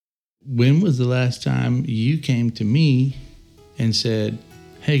when was the last time you came to me and said,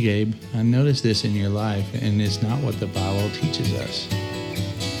 hey, Gabe, I noticed this in your life, and it's not what the Bible teaches us?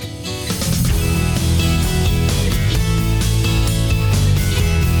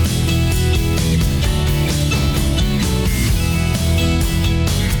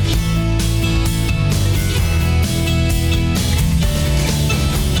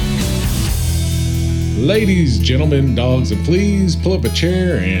 Ladies, gentlemen, dogs, and fleas, pull up a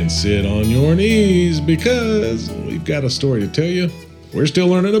chair and sit on your knees because we've got a story to tell you we're still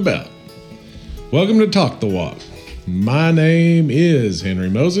learning about. Welcome to Talk the Walk. My name is Henry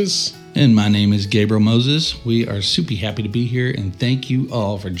Moses. And my name is Gabriel Moses. We are super happy to be here, and thank you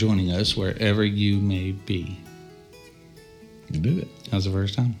all for joining us wherever you may be. You did it. That was the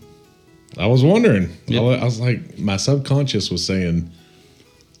first time. I was wondering. Yep. I was like, my subconscious was saying,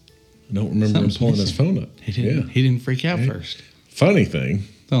 I don't remember him pulling his phone up. He didn't freak out first. Funny thing,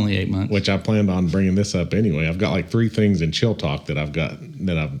 It's only 8 months. which I planned on bringing this up anyway. I've got like 3 things in chill talk that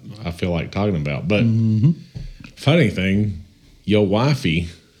I feel like talking about. But funny thing, your wifey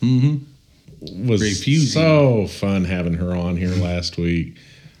was Refusing. so fun having her on here last week.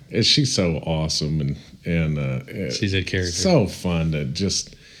 She's so awesome and She's a character. so fun to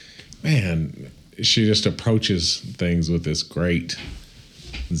just, man, she just approaches things with this great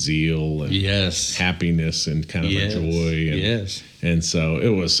zeal and Yes. happiness and kind of Yes. a joy. And, Yes. and so it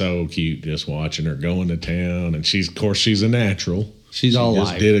was so cute just watching her going to town. And she's a natural. She's all She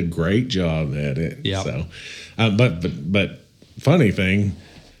just life. did a great job at it. Yep. So, but funny thing,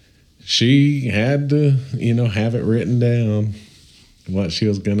 she had to, have it written down what she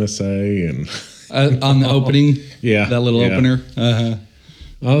was gonna say and On the opening, yeah, that little yeah. opener. Uh-huh.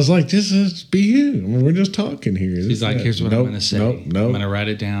 I was like, just be you. I mean, we're just talking here. She's like, here's what I'm going to say. Nope. I'm going to write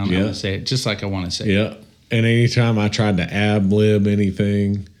it down. Yeah. I'm going to say it just like I want to say it. Yeah. And anytime I tried to ad-lib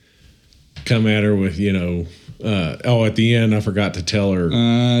anything, come at her with, at the end, I forgot to tell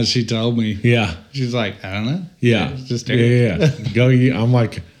her. She told me. Yeah. She's like, I don't know. Yeah. It's just yeah. Go you. I'm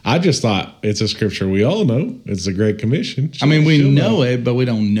like, I just thought it's a scripture we all know. It's the Great Commission. I mean, we She'll know it, but we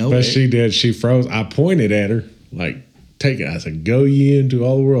don't know But it. she did. She froze. I pointed at her, like, take it. I said, go ye into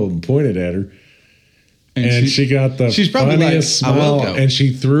all the world, and pointed at her. And she got the she's probably funniest like, I will smile, go. and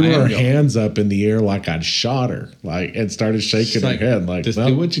she threw I am her going. hands up in the air like I'd shot her, and started shaking She's her like, head, like, just no,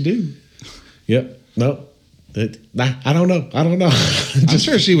 do what you do. yep, no, I don't know. I'm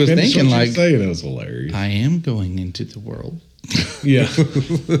sure she was finish thinking what like, you're saying. It was hilarious. I am going into the world. Yeah,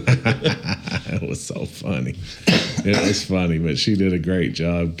 it was so funny. It was funny, but she did a great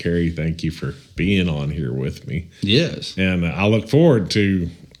job, Carrie. Thank you for being on here with me. Yes. And I look forward to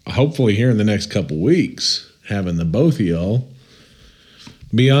hopefully here in the next couple weeks having the both of y'all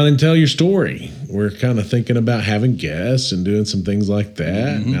be on and tell your story. We're kind of thinking about having guests and doing some things like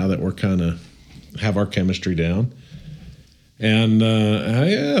that now that we're kind of have our chemistry down. And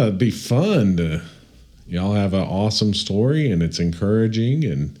it'd be fun to y'all have an awesome story, and it's encouraging,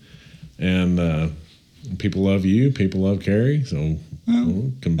 and people love you, people love Carrie, so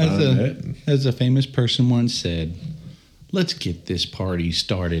we'll combine that. As a famous person once said, let's get this party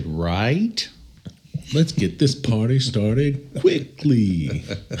started right. Let's get this party started quickly.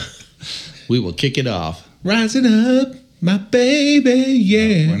 We will kick it off. Rising up, my baby,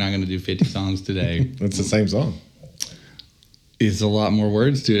 yeah. We're not going to do 50 songs today. It's the same song. It's a lot more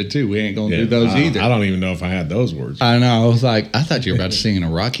words to it, too. We ain't going to do those either. I don't even know if I had those words. I know. I was like, I thought you were about to sing in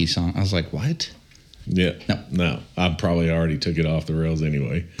a Rocky song. I was like, what? Yeah. No. I probably already took it off the rails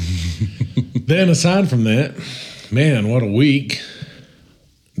anyway. Then aside from that, man, what a week.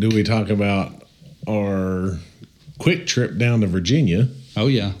 Do we talk about our quick trip down to Virginia? Oh,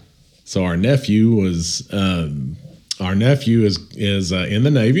 yeah. So our nephew is in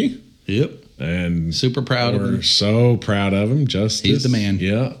the Navy. Yep. And Super proud of him. We're so proud of him. He's the man.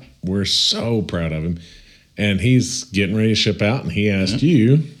 Yeah. We're so proud of him. And he's getting ready to ship out, and he asked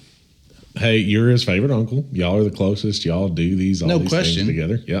you, hey, you're his favorite uncle. Y'all are the closest. Y'all do all these question. things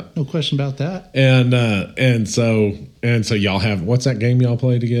together. Yeah. No question about that. And so y'all have, what's that game y'all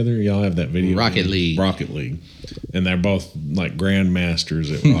play together? Y'all have that video Rocket game? League. Rocket League. And they're both like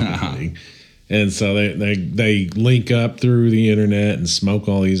grandmasters at Rocket League. And so they link up through the internet and smoke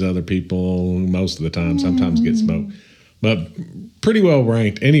all these other people most of the time. Sometimes get smoked, but pretty well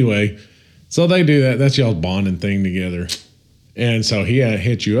ranked anyway. So they do that. That's y'all's bonding thing together. And so he had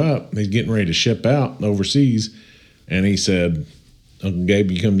hit you up. He's getting ready to ship out overseas, and he said, "Uncle Gabe,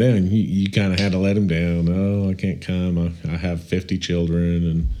 you come down." You kind of had to let him down. Oh, I can't come. I have 50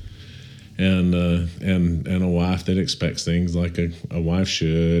 children and a wife that expects things like a wife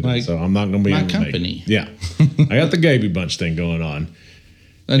should. Like so I'm not going to be my able to make it. company. Yeah, I got the Gaby bunch thing going on.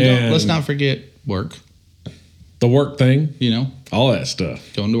 And let's not forget work. The work thing, You know, all that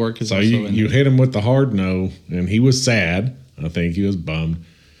stuff. going to work is So also you hit him with the hard no, and he was sad. I think he was bummed.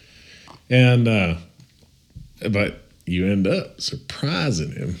 And but you end up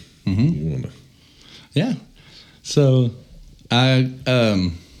surprising him. You want to. Yeah. So I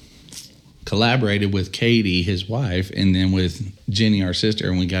collaborated with Katie, his wife, and then with Jenny, our sister,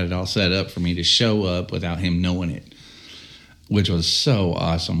 and we got it all set up for me to show up without him knowing it, which was so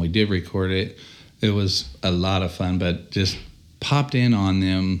awesome. We did record it. It was a lot of fun, but just popped in on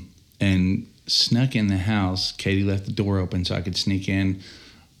them and snuck in the house. Katie left the door open so I could sneak in.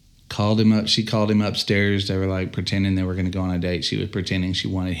 Called him up. She called him upstairs. They were like pretending they were going to go on a date. She was pretending she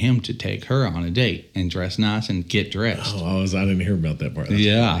wanted him to take her on a date and dress nice and get dressed. Oh, I didn't hear about that part. That's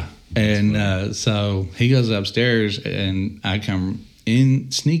yeah. funny. And so he goes upstairs and I come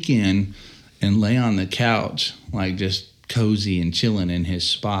in, sneak in and lay on the couch, like just cozy and chilling in his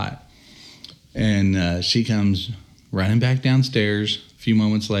spot. And she comes running back downstairs a few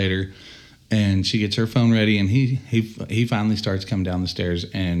moments later, and she gets her phone ready, and he finally starts coming down the stairs,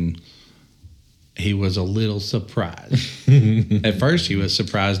 and he was a little surprised. At first, he was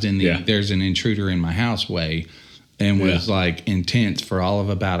surprised in the there's an intruder in my house way, and was like intense for all of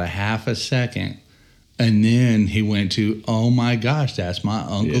about a half a second. And then he went to, oh my gosh, that's my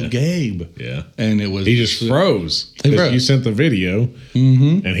Uncle Gabe. Yeah. And it was. He just froze. He froze. You sent the video,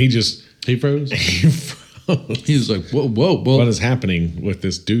 and he froze. He froze. He was like, whoa. What is happening with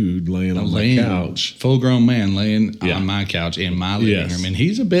this dude laying on the couch? Full-grown man laying on my couch in my living room. And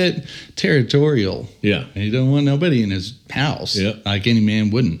he's a bit territorial. Yeah. He don't want nobody in his house. Yeah. Like any man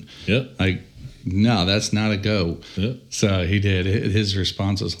wouldn't. Yeah. Like, no, that's not a go. Yeah. So he did. His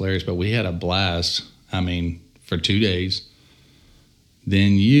response was hilarious, but we had a blast. I mean, for 2 days.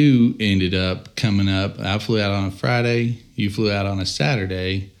 Then you ended up coming up. I flew out on a Friday. You flew out on a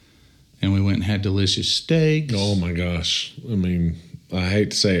Saturday. And we went and had delicious steaks. Oh, my gosh. I mean, I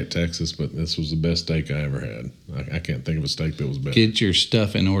hate to say it, Texas, but this was the best steak I ever had. I can't think of a steak that was better. Get your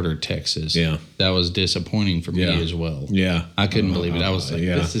stuff in order, Texas. Yeah. That was disappointing for me as well. Yeah. I couldn't believe it. I was like,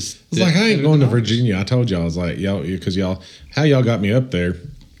 this is... It's like, I ain't going to Virginia. I told y'all, I was like, how y'all got me up there.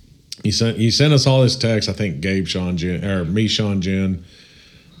 You sent us all this text. I think Gabe, Sean, Jen, or me, Sean, Jen,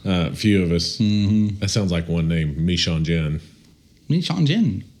 a few of us. Mm-hmm. That sounds like one name, me, Sean, Jen. Me, Sean,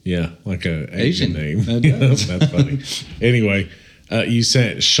 Jen. Yeah, like a Asian name. That's funny. Anyway, you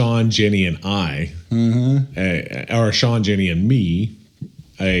sent Sean, Jenny, and I, or Sean, Jenny, and me,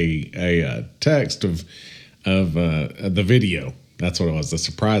 a text of the video. That's what it was, the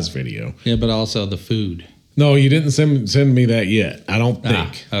surprise video. Yeah, but also the food. No, you didn't send me that yet. I don't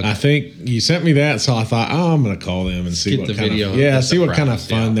think. Okay. I think you sent me that, so I thought, I'm going to call them and see what kind of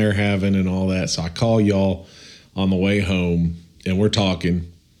fun they're having and all that. So I call y'all on the way home, and we're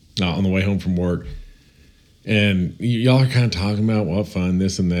talking on the way home from work, and y'all are kind of talking about what fun,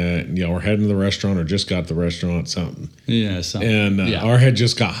 this and that. And y'all were heading to the restaurant or just got to the restaurant, something. Yeah, something. And or had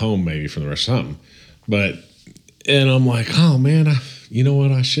just got home maybe from the restaurant, something. And I'm like, oh man, you know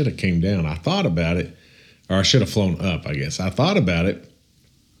what? I should have came down. I thought about it. Or I should have flown up, I guess. I thought about it,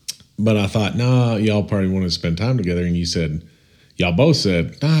 but I thought, nah, y'all probably wanted to spend time together. And y'all both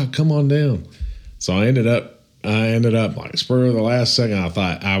said, nah, come on down. So I ended up like spur of the last second. I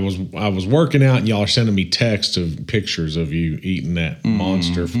thought I was working out, and y'all are sending me texts of pictures of you eating that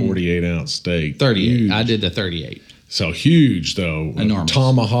monster 48-ounce steak. 38. Huge. I did the 38. So huge though. Enormous.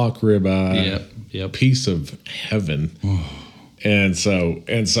 Tomahawk ribeye. Yep. Piece of heaven. And so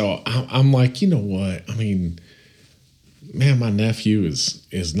I'm like, you know what? I mean, man, my nephew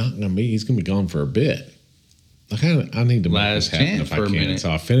is not going to be. He's going to be gone for a bit. Like I need to make this happen if I can. Minute. So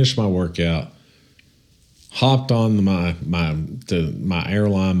I finished my workout, hopped on my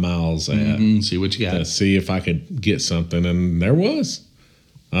airline miles app, see what you got, to see if I could get something, and there was.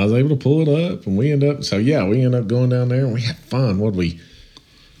 I was able to pull it up, and we end up going down there, and we had fun.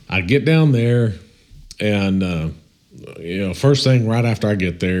 I'd get down there, and first thing right after I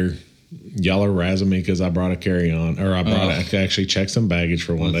get there, y'all are razzing me because I brought a carry-on, or I actually checked some baggage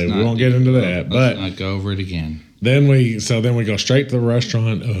for one day. We won't get into that, but let's not go over it again. Then we go straight to the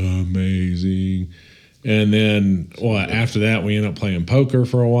restaurant. Amazing. And then after that, we end up playing poker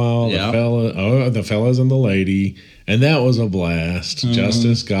for a while. Yep. The fellas and the lady, and that was a blast.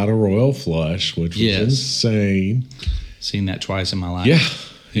 Justice got a royal flush, which was insane. Seen that twice in my life. Yeah,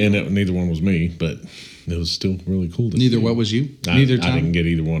 and neither one was me, but it was still really cool to Neither see. what was you? Neither time? I didn't get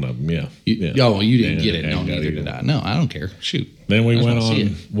either one of them, yeah. Oh, you didn't get it. No, neither did I. No, I don't care. Shoot. Then we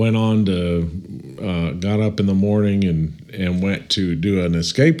went on to, got up in the morning and went to do an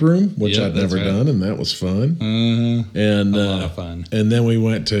escape room, which I'd never done, and that was fun. And a lot of fun. And then we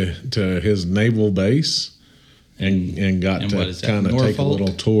went to his naval base and got to kind of take a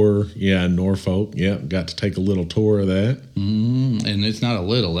little tour. Yeah, Norfolk. Yeah, got to take a little tour of that. And it's not a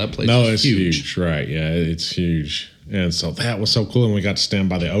little. That place is huge. Right, yeah, it's huge. And so that was so cool. And we got to stand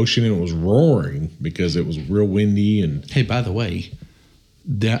by the ocean, and it was roaring because it was real windy. And hey, by the way,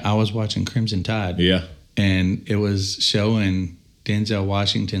 I was watching Crimson Tide. Yeah. And it was showing Denzel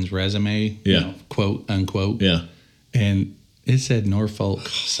Washington's resume, quote unquote. Yeah. And it said Norfolk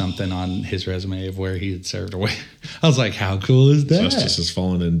something on his resume of where he had served away. I was like, how cool is that? Justice has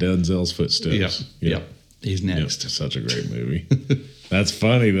fallen in Denzel's footsteps. Yep. He's next. Yep. Such a great movie. That's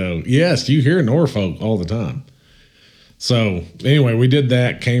funny, though. Yes, you hear Norfolk all the time. So anyway, we did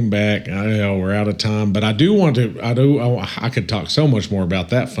that, came back. I know we're out of time, but I could talk so much more about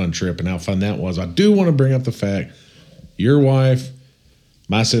that fun trip and how fun that was. I do want to bring up the fact your wife,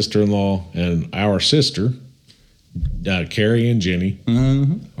 my sister-in-law, and our sister, Carrie and Jenny,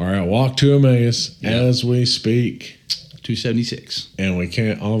 are at Walk to Emmaus as we speak. 276. And we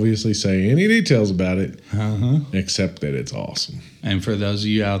can't obviously say any details about it, except that it's awesome. And for those of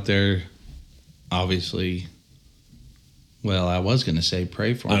you out there, obviously... Well, I was going to say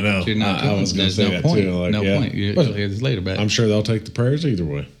pray for them. I know. You're not I was going to say that point. too. Like, no point. You'll hear this later, but I'm sure they'll take the prayers either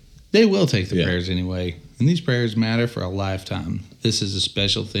way. They will take the prayers anyway. And these prayers matter for a lifetime. This is a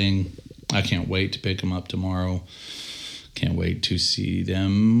special thing. I can't wait to pick them up tomorrow. Can't wait to see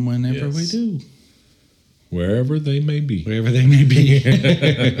them whenever we do. Wherever they may be. Wherever they may be.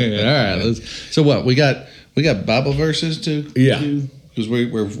 All right. So what? We got Bible verses to do? Because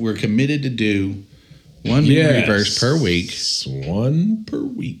we're committed to do one memory verse per week. One per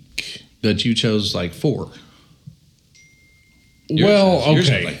week. But you chose like 4. Yours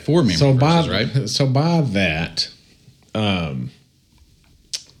is like 4 memory verses, right? So by that, I'm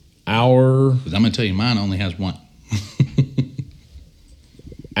going to tell you mine only has 1.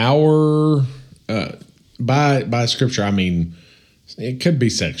 By scripture, I mean, it could be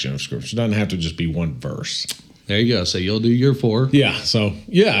section of scripture. It doesn't have to just be one verse. There you go. So you'll do your 4. Yeah. So,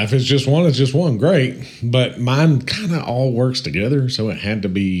 if it's just one, it's just one. Great. But mine kind of all works together. So it had to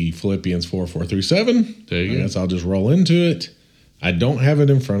be Philippians 4:4-7. There you go. I guess I'll just roll into it. I don't have it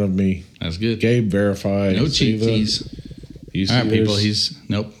in front of me. That's good. Gabe, verify. No cheat keys. All right, people.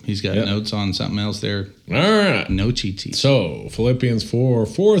 He's got notes on something else there. All right. No cheat keys. So Philippians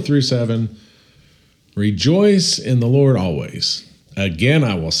 4:4-7. Rejoice in the Lord always. Again,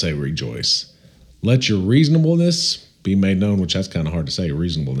 I will say rejoice. Let your reasonableness be made known, which that's kind of hard to say,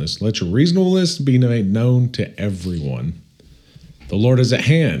 reasonableness. Let your reasonableness be made known to everyone. The Lord is at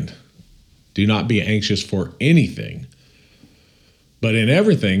hand. Do not be anxious for anything, but in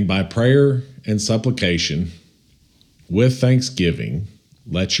everything, by prayer and supplication, with thanksgiving,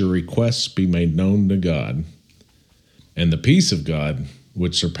 let your requests be made known to God. And the peace of God,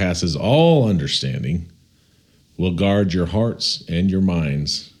 which surpasses all understanding, will guard your hearts and your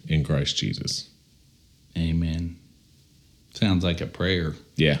minds in Christ Jesus. Amen. Sounds like a prayer.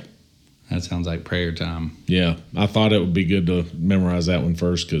 Yeah. That sounds like prayer time. Yeah. I thought it would be good to memorize that one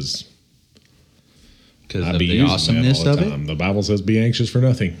first because of the awesomeness of it. The Bible says be anxious for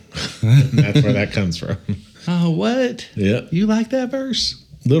nothing. That's where that comes from. Oh, what? Yeah. You like that verse?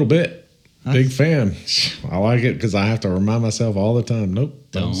 A little bit. Big fan. I like it because I have to remind myself all the time.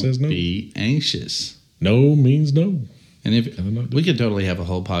 Nope. Don't says no. be anxious. No means no. And if we could totally have a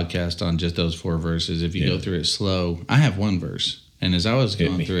whole podcast on just those 4 verses if you go through it slow. I have 1 verse. And as I was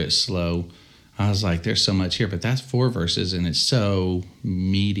going through it slow, I was like, there's so much here. But that's 4 verses, and it's so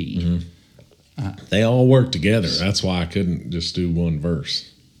meaty. Mm-hmm. They all work together. That's why I couldn't just do 1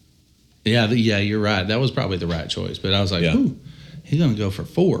 verse. Yeah, you're right. That was probably the right choice. But I was like, ooh, he's going to go for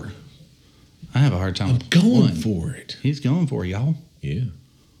 4. I have a hard time with going 1. For it. He's going for it, y'all. Yeah.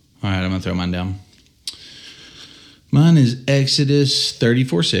 All right, I'm going to throw mine down. Mine is Exodus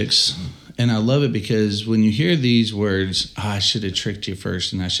 34:6. And I love it because when you hear these words, I should have tricked you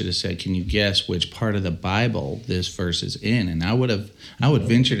first, and I should have said, can you guess which part of the Bible this verse is in? And I would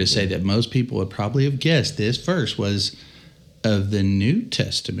venture to say that most people would probably have guessed this verse was of the New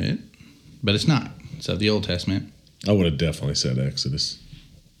Testament, but it's not. It's of the Old Testament. I would have definitely said Exodus.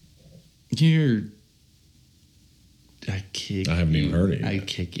 I haven't even heard it. I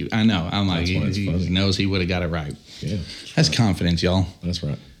kick you. I know. I'm like, he knows he would have got it right. Yeah. That's confidence, y'all. That's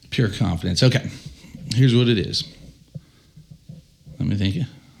right. Pure confidence. Okay. Here's what it is. Let me think.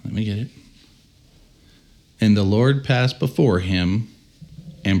 Let me get it. And the Lord passed before him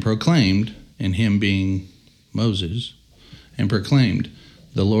and proclaimed, and him being Moses, and proclaimed,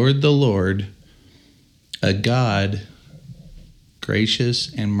 the Lord, a God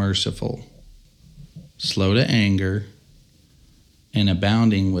gracious and merciful, slow to anger, and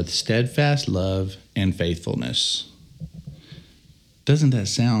abounding with steadfast love and faithfulness. Doesn't that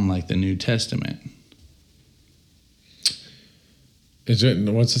sound like the New Testament? Is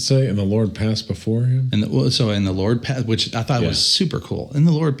it? What's it say? And the Lord passed before him. And the Lord passed, which I thought was super cool. And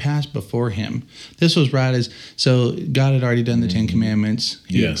the Lord passed before him. This was right as God had already done the Ten Commandments.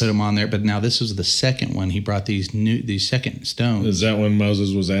 He put them on there, but now this was the second one. He brought these second stones. Is that when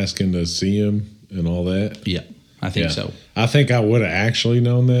Moses was asking to see him and all that? Yeah, I think so. I think I would have actually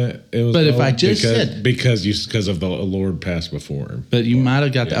known that it was. But if I just said because of the Lord passed before him. But you might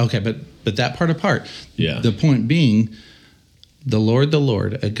have got that. Okay, but that part apart. Yeah. The point being, the Lord,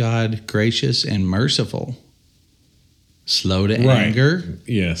 a God gracious and merciful, slow to anger,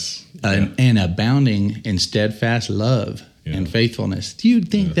 yes, and abounding in steadfast love and faithfulness. You'd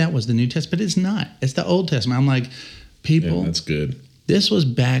think that was the New Testament, but it's not. It's the Old Testament. I'm like, people, that's good. This was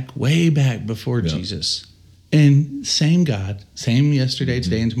way back before Jesus. And same God, same yesterday,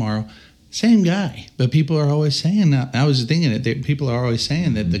 today, and tomorrow. Same guy, but people are always saying that. I was thinking that people are always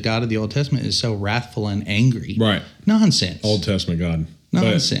saying that the God of the Old Testament is so wrathful and angry. Right. Nonsense. Old Testament God.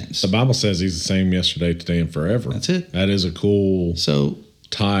 Nonsense. But the Bible says he's the same yesterday, today, and forever. That's it. That is a cool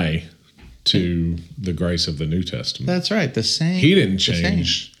tie to the grace of the New Testament. That's right. The same. He didn't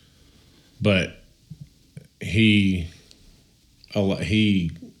change, but he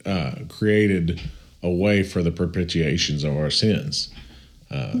created a way for the propitiations of our sins.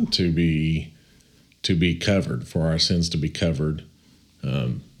 To be covered, for our sins to be covered,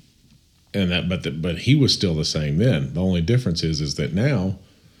 but he was still the same then. The only difference is that now,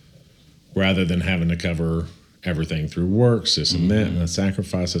 rather than having to cover everything through works, this and that, and the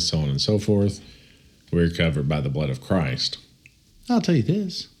sacrifices, so on and so forth, we're covered by the blood of Christ. I'll tell you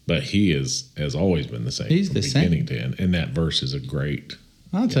this. But he has always been the same. He's from the beginning same. to end, and that verse is a great.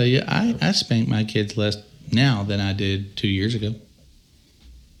 I'll tell you, I spank my kids less now than I did 2 years ago.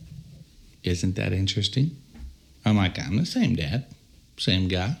 Isn't that interesting? I'm like, I'm the same dad, same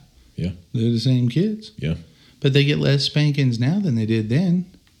guy. Yeah. They're the same kids. Yeah. But they get less spankings now than they did then.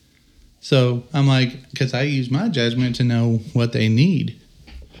 So I'm like, because I use my judgment to know what they need.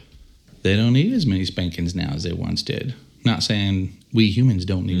 They don't need as many spankings now as they once did. Not saying we humans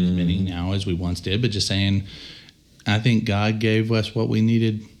don't need as many now as we once did, but just saying I think God gave us what we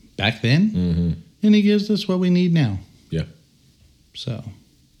needed back then, and he gives us what we need now. Yeah. So.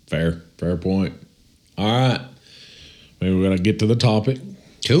 Fair point. All right. Maybe we're going to get to the topic.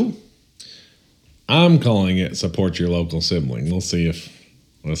 Cool. I'm calling it support your local sibling. We'll see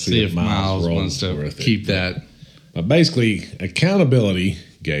if Miles wants to keep that. But basically, accountability,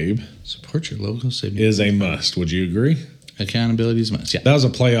 Gabe, support your local sibling is a must. Would you agree? Accountability is a must. Yeah. That was a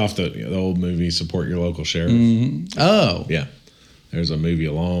play off the old movie Support Your Local Sheriff. Oh. Yeah. There's a movie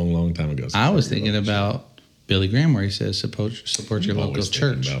a long time ago. I was thinking about Billy Graham, where he says, support your local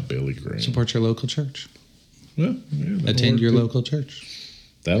church. About Billy Graham. Support your local church. Well, attend your local church.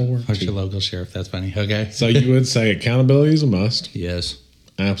 That'll work. Support your local sheriff. That's funny. Okay. So you would say accountability is a must? Yes.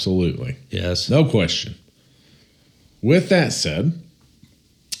 Absolutely. Yes. No question. With that said,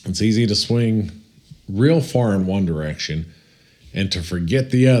 it's easy to swing real far in one direction and to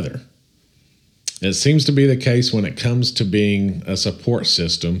forget the other. It seems to be the case when it comes to being a support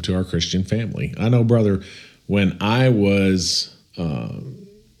system to our Christian family. I know, brother, when I was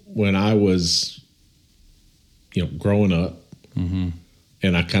growing up,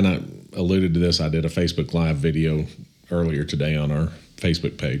 and I kind of alluded to this. I did a Facebook Live video earlier today on our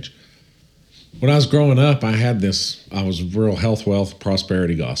Facebook page. When I was growing up, I was real health, wealth,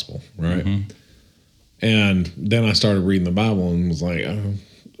 prosperity gospel, right? And then I started reading the Bible and was like, oh,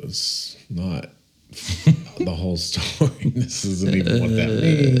 it's not the whole story. This isn't even what that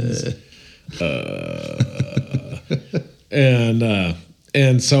means.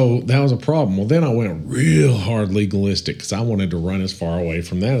 And so that was a problem. Well, then I went real hard legalistic because I wanted to run as far away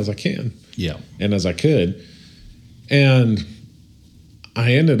from that as I can. Yeah. And as I could. And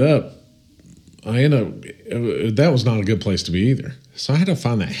I ended up, that was not a good place to be either. So I had to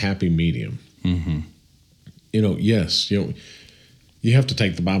find that happy medium. Yes, you have to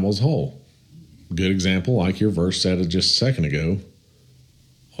take the Bible as a whole. Good example, like your verse said just a second ago,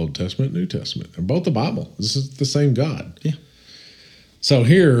 Old Testament, New Testament. They're both the Bible. This is the same God. Yeah. So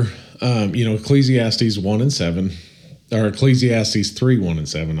here, Ecclesiastes 1 and 7, or Ecclesiastes 3, 1 and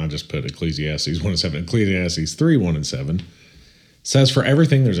 7. I just put Ecclesiastes 1 and 7. Ecclesiastes 3, 1 and 7 says, for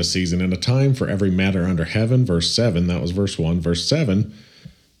everything there's a season and a time for every matter under heaven. Verse 7, that was verse 1. Verse 7,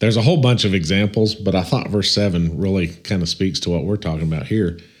 there's a whole bunch of examples, but I thought verse 7 really kind of speaks to what we're talking about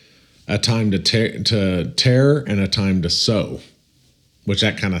here. A time to tear and a time to sow, which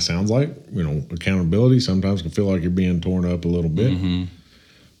that kind of sounds like, accountability. Sometimes can feel like you're being torn up a little bit. Mm-hmm.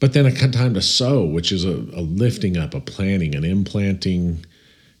 But then a time to sow, which is a lifting up, a planting, an implanting,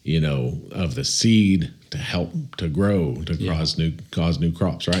 of the seed to help to grow, to cause new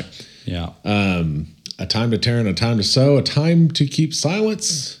crops, right? Yeah. A time to tear and a time to sow, a time to keep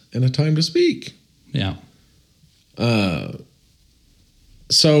silence and a time to speak. Yeah.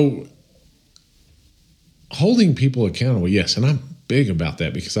 So holding people accountable, yes, and I'm big about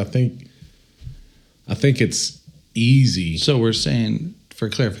that because I think it's easy. So we're saying, for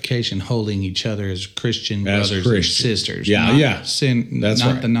clarification, holding each other as Christian brothers and sisters. Yeah. Sin, that's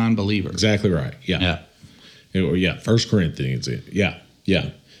not right. the non-believer. Exactly right. Yeah. 1 Corinthians. Yeah.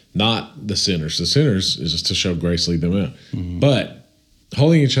 Not the sinners. The sinners is just to show grace, lead them out. Mm-hmm. But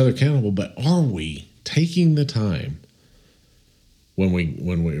holding each other accountable. But are we taking the time when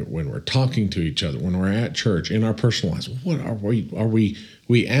we're talking to each other, when we're at church, in our personal lives? What are we?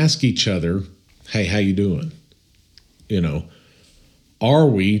 We ask each other, "Hey, how you doing?" Are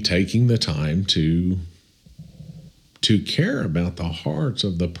we taking the time to care about the hearts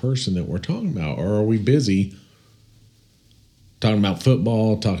of the person that we're talking about? Or are we busy talking about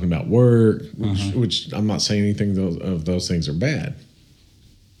football, talking about work, which I'm not saying anything of those things are bad.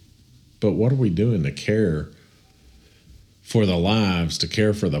 But what are we doing to care for the lives, to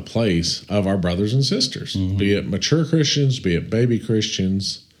care for the place of our brothers and sisters, be it mature Christians, be it baby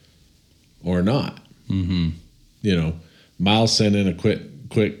Christians, or not? Miles sent in a quick,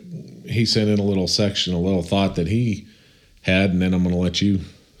 he sent in a little section, a little thought that he had, and then I'm going to let you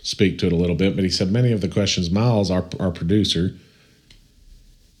speak to it a little bit. But he said many of the questions, Miles, our producer,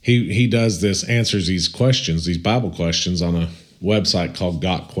 he does this, answers these questions, these Bible questions on a website called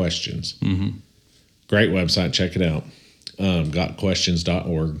Got Questions. Great website, check it out,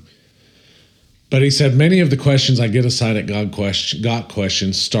 gotquestions.org. But he said, many of the questions I get aside at Got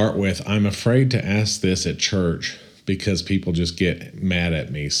Questions start with, I'm afraid to ask this at church because people just get mad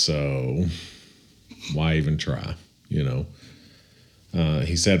at me, so why even try,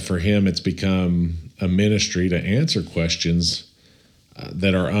 He said for him, it's become a ministry to answer questions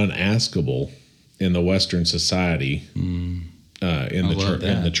that are unaskable in the Western society, in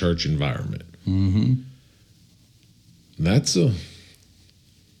the church environment. That's a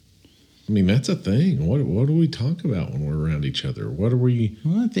thing. What do we talk about when we're around each other? What are we?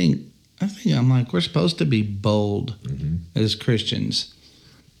 Well, I think I'm like, we're supposed to be bold as Christians,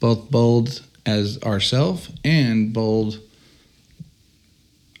 both bold as ourselves and bold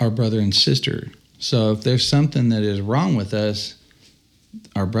our brother and sister. So if there's something that is wrong with us,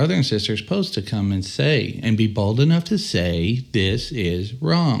 our brother and sister are supposed to come and say, and be bold enough to say, this is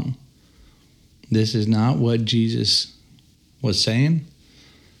wrong. This is not what Jesus was saying,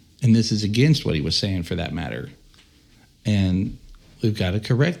 and this is against what he was saying, for that matter. And we've got to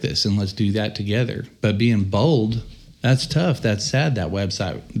correct this, and let's do that together. But being bold, that's tough. That's sad, that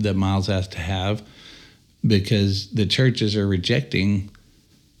website that Miles has to have, because the churches are rejecting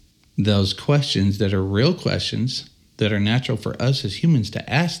those questions that are real questions, that are natural for us as humans to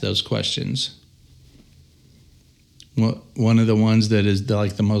ask those questions. Well, one of the ones that is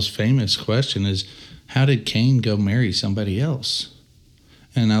the most famous question is, how did Cain go marry somebody else?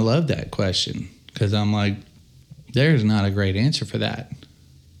 And I love that question, because I'm like, there's not a great answer for that.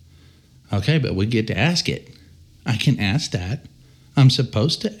 Okay, but we get to ask it. I can ask that. I'm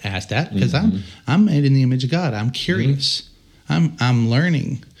supposed to ask that because I'm made in the image of God. I'm curious. I'm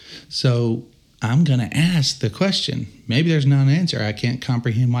learning. So I'm going to ask the question. Maybe there's not an answer. I can't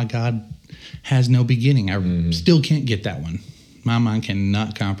comprehend why God has no beginning. I still can't get that one. My mind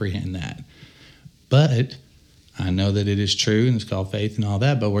cannot comprehend that. But I know that it is true, and it's called faith and all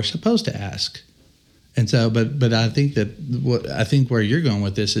that, but we're supposed to ask. And so, but I think that where you're going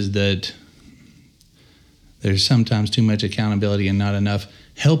with this is that there's sometimes too much accountability and not enough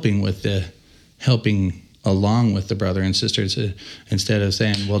helping along with the brother and sisters, instead of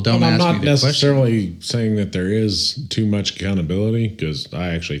saying, well, don't ask me the question. I'm not necessarily saying that there is too much accountability, because I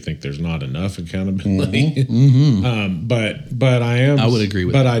actually think there's not enough accountability. But I would agree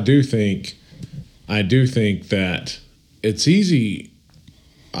with that. But I do think that it's easy.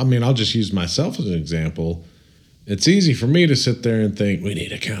 I mean, I'll just use myself as an example. It's easy for me to sit there and think we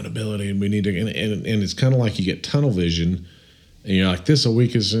need accountability, and we need to, and it's kind of like you get tunnel vision, and you're like, this is a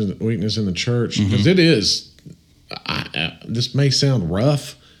weakness in the church, because it is. This may sound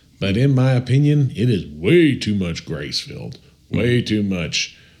rough, but in my opinion, it is way too much grace filled, way too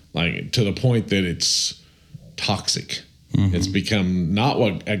much, like to the point that it's toxic. It's become not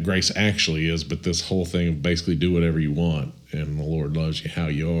what grace actually is, but this whole thing of basically do whatever you want, and the Lord loves you how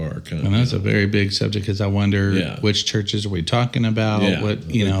you are. Kind and that's a very big subject, because I wonder which churches are we talking about? Yeah. What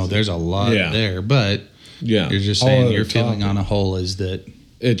there's a lot there, but you're just saying your feeling on a whole is that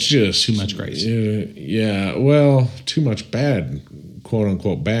it's just too much grace. Well, too much bad, quote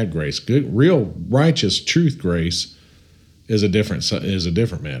unquote, bad grace. Good, real, righteous, truth grace is a different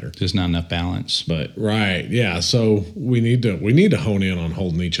matter. There's not enough balance. But so we need to hone in on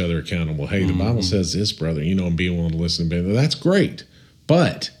holding each other accountable. Hey, the Bible says this, brother, and being willing to listen to me. That's great,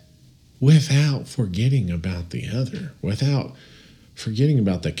 but without forgetting about the other, without forgetting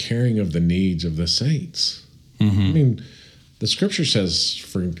about the caring of the needs of the saints. I mean, the Scripture says,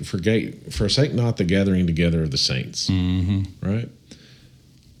 forsake not the gathering together of the saints. Right?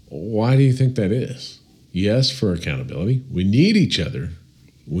 Why do you think that is? Yes, for accountability. We need each other.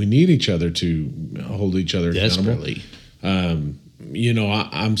 We need each other to hold each other desperately. Accountable.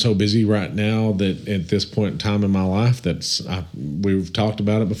 I'm so busy right now that at this point in time in my life we've talked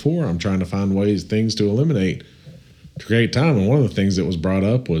about it before. I'm trying to find things to eliminate to create time. And one of the things that was brought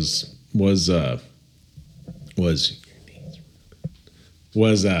up was I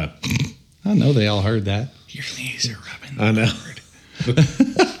know they all heard that. Your knees are rubbing. I know.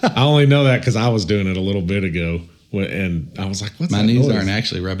 I only know that because I was doing it a little bit ago, and I was like, "What's my that knees noise?" aren't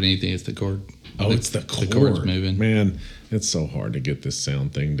actually rubbing anything; it's the cord. Oh, it's the cord. The cord's moving. Man, it's so hard to get this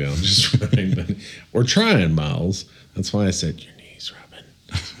sound thing down just right. But we're trying, Miles. That's why I said your knees rubbing.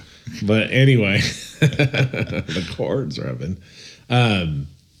 But anyway, the cord's rubbing.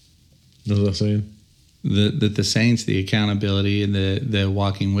 What was I saying? That the saints, the accountability, and the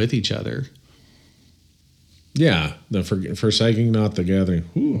walking with each other. Yeah, the forsaking not the gathering.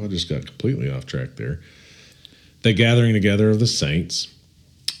 I just got completely off track there. The gathering together of the saints.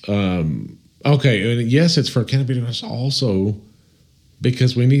 Okay, and yes, it's for accountability, but it's also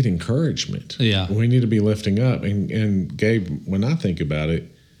because we need encouragement. Yeah. We need to be lifting up. And Gabe, when I think about it,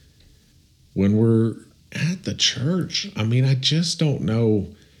 when we're at the church, I mean, I just don't know.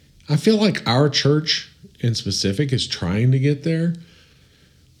 I feel like our church in specific is trying to get there,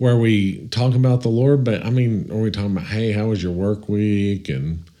 where we talk about the Lord, but I mean, are we talking about, hey, how was your work week?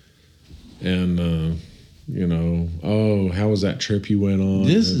 And how was that trip you went on?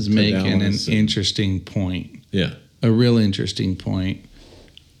 This is making Dallas an interesting point. Yeah. A real interesting point.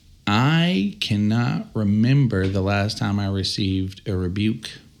 I cannot remember the last time I received a rebuke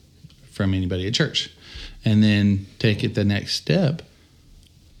from anybody at church. And then take it the next step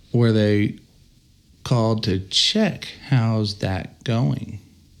where they called to check, how's that going?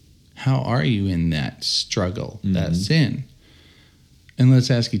 How are you in that struggle, that sin? And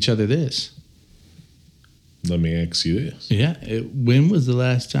let's ask each other this. Let me ask you this. Yeah. When was the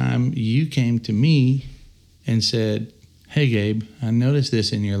last time you came to me and said, hey, Gabe, I noticed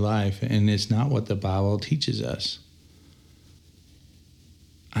this in your life, and it's not what the Bible teaches us?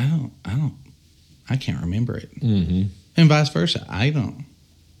 I can't remember it. And vice versa. I don't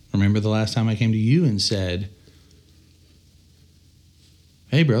remember the last time I came to you and said,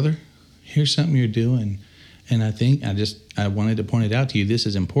 hey, brother, here's something you're doing, and I think I wanted to point it out to you. This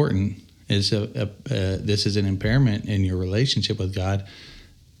is important. This is an impairment in your relationship with God.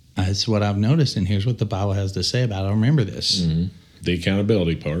 That's what I've noticed, and here's what the Bible has to say about it. I remember this. The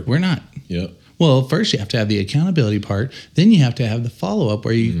accountability part. We're not. Yep. Well, first you have to have the accountability part. Then you have to have the follow-up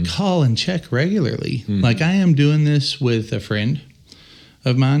where you call and check regularly. Like I am doing this with a friend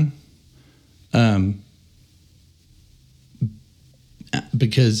of mine.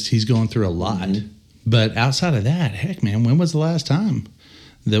 Because he's going through a lot. But outside of that, heck, man, when was the last time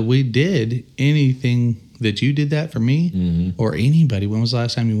that we did anything that you did that for me or anybody? When was the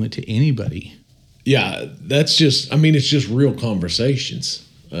last time you went to anybody? Yeah, that's just, it's just real conversations.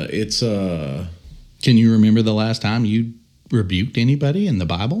 Can you remember the last time you rebuked anybody in the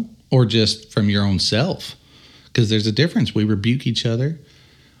Bible or just from your own self? Because there's a difference. We rebuke each other.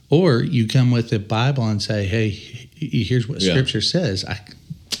 Or you come with the Bible and say, hey, here's what Scripture says.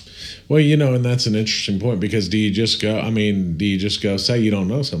 Well, and that's an interesting point, because do you just go, say you don't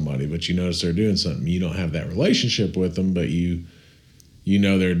know somebody, but you notice they're doing something. You don't have that relationship with them, but you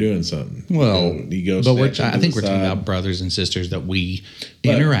they're doing something. Well, I think we're talking about brothers and sisters that we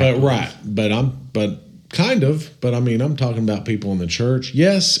interact with. Right. But I'm talking about people in the church.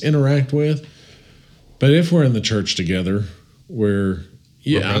 Yes, interact with. But if we're in the church together, we're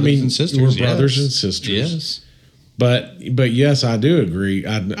brothers and sisters. Yes. But yes, I do agree.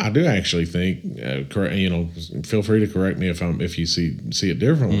 I do actually think, feel free to correct me if you see it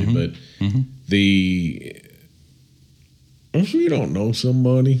differently. But the accountability part, where we talk about the Lord, but if we're in the church together, we're brothers and sisters. But yes, I do agree. I do actually think, feel free to correct me if you see it differently. But the accountability part, where we talk about the Lord, but if we're in the church together, we're brothers and sisters. But yes, I do agree. I do actually think, feel free to correct me if you see it differently. But if you don't know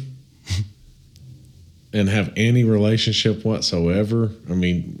somebody and have any relationship whatsoever, I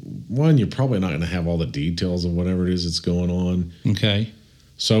mean, one, you're probably not going to have all the details of whatever it is that's going on. Okay.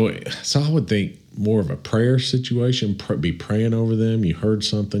 So I would think more of a prayer situation, be praying over them. You heard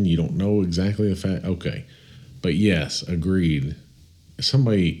something, you don't know exactly the fact. Okay. But yes, agreed.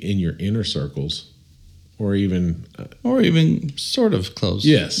 Somebody in your inner circles or even sort of close.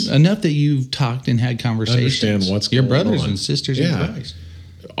 Yes. Enough that you've talked and had conversations. Understand what's your going brothers on. and sisters in Christ.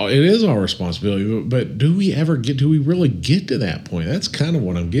 It is our responsibility, but do we really get to that point? That's kind of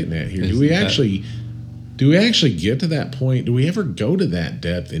what I'm getting at here. Do we actually get to that point? Do we ever go to that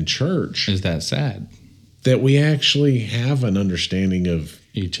depth in church? Is that sad? That we actually have an understanding of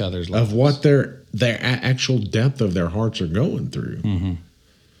each other's lives, of what their actual depth of their hearts are going through. Mm-hmm.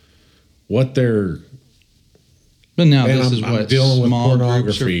 What they're. But now this is what I'm dealing with small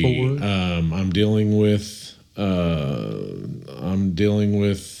pornography. groups are for. I'm dealing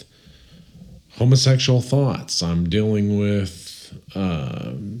with homosexual thoughts. I'm dealing with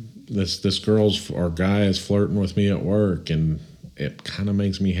this girl's or guy is flirting with me at work, and it kind of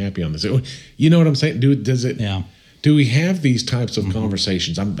makes me happy on this. You know what I'm saying? Yeah. Do we have these types of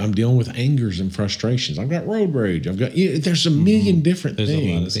conversations? I'm dealing with angers and frustrations. I've got road rage. There's a million different things.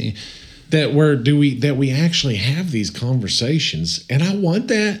 A lot of things. That we actually have these conversations, and I want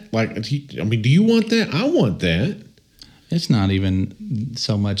that. Do you want that? I want that. It's not even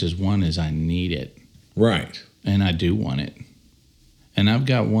so much as one as I need it, right? And I do want it, and I've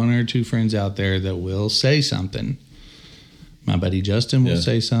got one or two friends out there that will say something. My buddy Justin will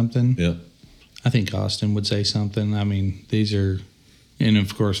say something. Yeah, I think Austin would say something. I mean, these are, and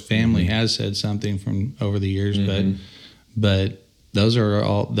of course, family has said something from over the years, but. Those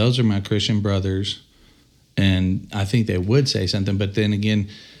are my Christian brothers, and I think they would say something. But then again,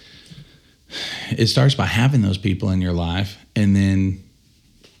 it starts by having those people in your life, and then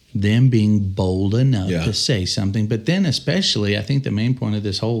them being bold enough to say something. But then, especially, I think the main point of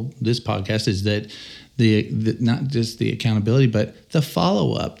this podcast is that the not just the accountability, but the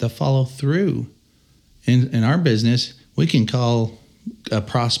follow up, the follow through. In our business, we can call a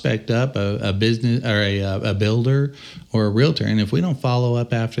prospect up, a business or a builder or a realtor, and if we don't follow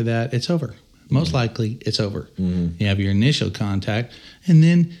up after that, it's over. Most likely, it's over. Mm-hmm. You have your initial contact, and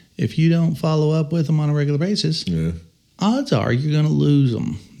then if you don't follow up with them on a regular basis, odds are you're going to lose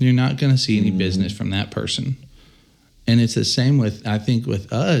them. You're not going to see any business from that person. And it's the same with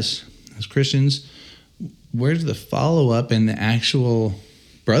us as Christians. Where's the follow up and the actual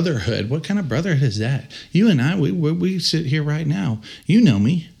brotherhood? What kind of brotherhood is that? You and I, we sit here right now. You know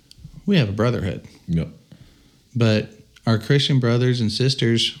me. We have a brotherhood. Yep. But our Christian brothers and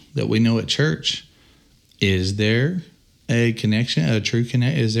sisters that we know at church, is there a connection, a true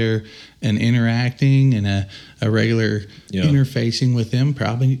connection? Is there an interacting and a regular interfacing with them?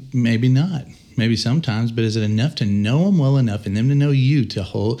 Probably, maybe not. Maybe sometimes, but is it enough to know them well enough and them to know you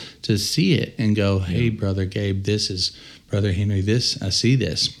to see it and go, hey, Brother Gabe, this is Brother Henry, I see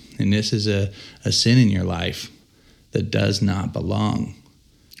this, and this is a sin in your life that does not belong.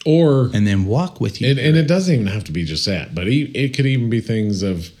 And then walk with you. And it doesn't even have to be just that, but it could even be things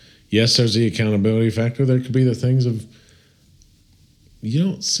of, yes, there's the accountability factor. There could be the things of, you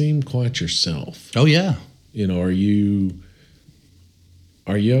don't seem quite yourself. Oh, yeah. Are you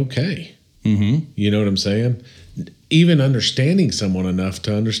okay? Mm-hmm. You know what I'm saying? Even understanding someone enough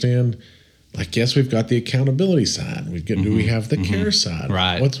to understand, like, yes, we've got the accountability side. Do we have the care side?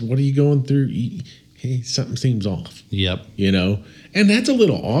 Right. What are you going through? Hey, something seems off. Yep. And that's a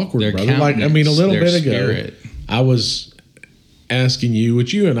little awkward, their brother. Like, a little bit ago, spirit. I was asking you,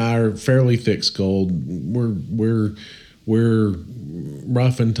 which you and I are fairly thick-skulled. We're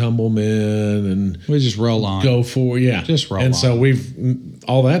rough and tumble men, and we just roll on. Go for just roll on. And so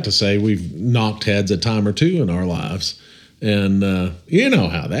all that to say, we've knocked heads a time or two in our lives. And you know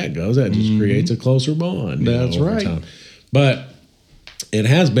how that goes. That just creates a closer bond. That's right. Time. But it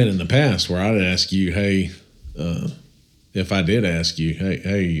has been in the past where I'd ask you, hey, if I did ask you,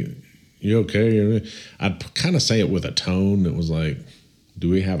 hey, you okay? I'd kind of say it with a tone that was like, do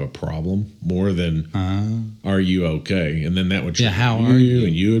we have a problem? More than, are you okay? And then that would trigger how are you?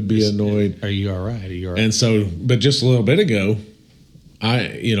 And you would be annoyed. Are you all right? And so, but just a little bit ago,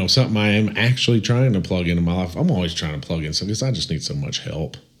 something I am actually trying to plug into my life. I'm always trying to plug in something because I just need so much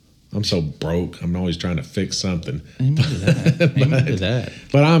help. I'm so broke. I'm always trying to fix something. Amen to that. Amen to that.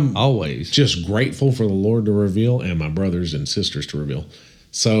 But I'm always just grateful for the Lord to reveal and my brothers and sisters to reveal.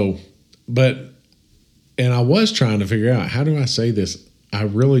 So, and I was trying to figure out, how do I say this? I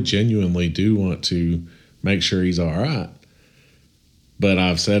really genuinely do want to make sure he's all right. But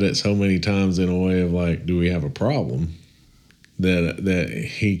I've said it so many times in a way of like, do we have a problem? that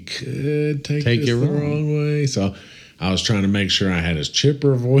he could take this you the wrong way. So I was trying to make sure I had as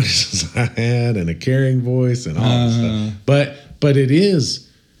chipper a voice as I had and a caring voice and all this stuff. But it is.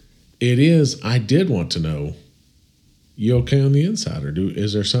 I did want to know. You okay on the inside, or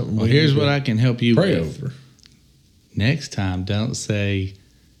is there something? Well, here's what I can help you pray with. over. Next time, don't say,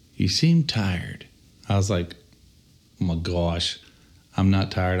 "You seem tired." I was like, "Oh my gosh, I'm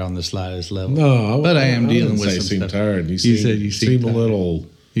not tired on the slightest level." No, but I am dealing with some some stuff. Tired. You said you seem a tired. little.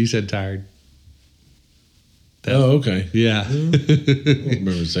 You said tired. Oh, okay. Yeah. I don't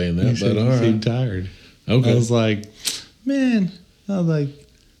remember saying that, but all you right. seem tired. Okay. I was like,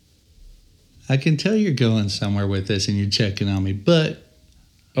 I can tell you're going somewhere with this and you're checking on me, but.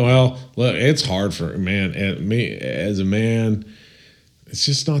 Well, look, it's hard for me as a man. It's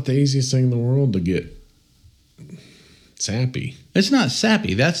just not the easiest thing in the world to get sappy. It's not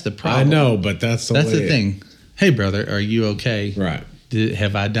sappy. That's the problem. I know, but that's the thing. Hey, brother, are you okay? Right.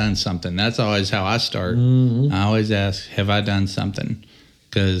 Have I done something? That's always how I start. Mm-hmm. I always ask, have I done something?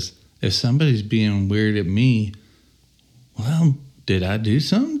 Because if somebody's being weird at me, well, did I do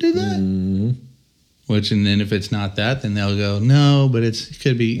something to that? Mm-hmm. And then if it's not that, then they'll go, no, but it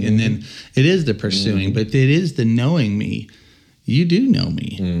could be. Mm-hmm. And then it is the pursuing, but it is the knowing me. You do know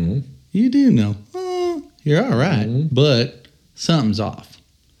me. Mm-hmm. You do know. Oh, you're all right, but something's off.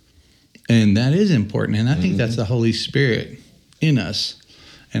 And that is important. And I think that's the Holy Spirit in us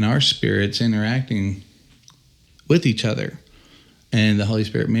and our spirits interacting with each other. And the Holy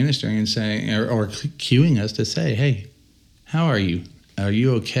Spirit ministering and saying, or cueing us to say, hey, how are you? Are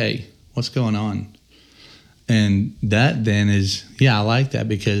you okay? What's going on? And that then is, I like that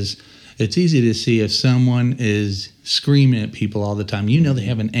because it's easy to see if someone is screaming at people all the time. You know they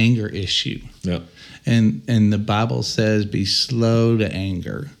have an anger issue. Yeah. And the Bible says be slow to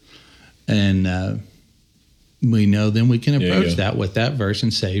anger. And we know then we can approach that with that verse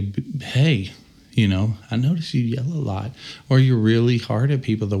and say, hey, I notice you yell a lot. Or you're really hard at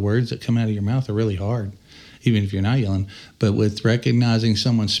people. The words that come out of your mouth are really hard, even if you're not yelling. But with recognizing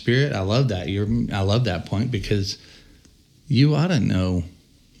someone's spirit, I love that. I love that point because you ought to know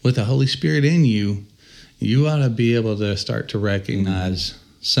with the Holy Spirit in you, you ought to be able to start to recognize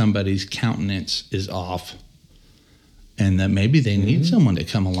somebody's countenance is off and that maybe they need someone to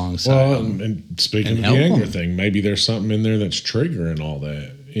come alongside them. And speaking of the anger thing, maybe there's something in there that's triggering all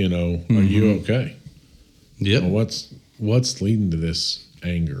that. Are you okay? Yep. What's leading to this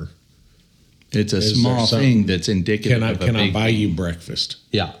anger? It's a small thing that's indicative of a big Can I buy you breakfast?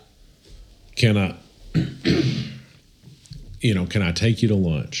 Yeah. Can I, can I take you to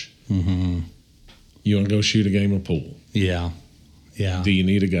lunch? Mm-hmm. You want to go shoot a game of pool? Yeah. Yeah. Do you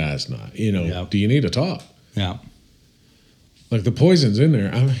need a guy's night? Do you need to talk? Yeah. Like the poison's in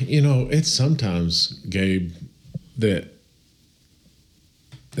there. It's sometimes, Gabe, that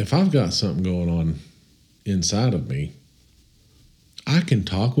if I've got something going on inside of me, I can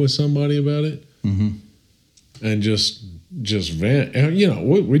talk with somebody about it and just vent. And,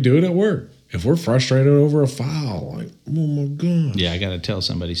 we do it at work. If we're frustrated over a file, like, oh my God. Yeah, I got to tell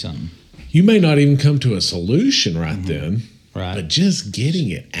somebody something. You may not even come to a solution right then. Right. But just getting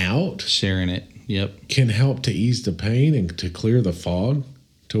it out. Sharing it. Yep. Can help to ease the pain and to clear the fog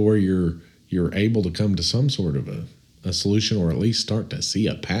to where you're able to come to some sort of a solution or at least start to see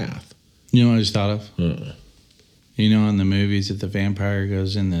a path. You know what I just thought of? In the movies, if the vampire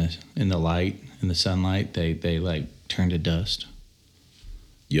goes in the light, in the sunlight, they like turn to dust.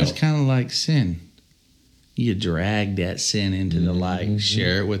 Yep. It's kind of like sin. You drag that sin into the light,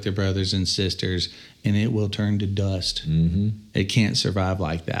 share it with your brothers and sisters, and it will turn to dust. Mm-hmm. It can't survive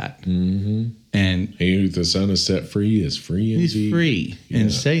like that. Mm-hmm. And he who the Son has set free is free indeed. He's free. Yeah.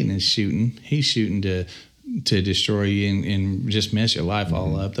 And Satan is shooting. He's shooting to destroy you and just mess your life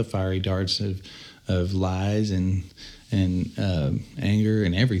all up. The fiery darts of lies and anger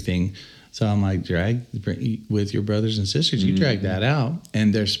and everything. So I'm like, drag with your brothers and sisters. You drag that out,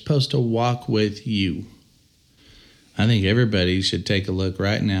 and they're supposed to walk with you. I think everybody should take a look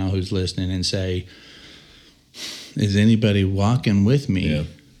right now who's listening and say, is anybody walking with me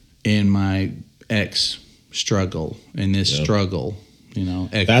in my ex struggle, in this struggle?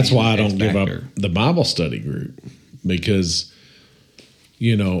 That's why I don't give up the Bible study group, because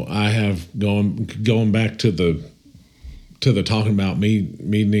I have going back to the talking about me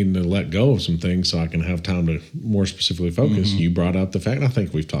needing to let go of some things so I can have time to more specifically focus. You brought up the fact, I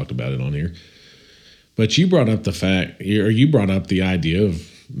think we've talked about it on here, but you brought up the fact, or you brought up the idea of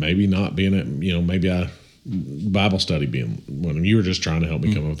maybe not being Bible study being one of you were just trying to help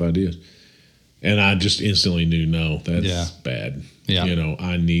me come up with ideas. And I just instantly knew, no, that's bad. Yeah.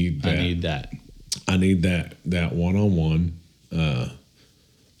 I need that. I need that one-on-one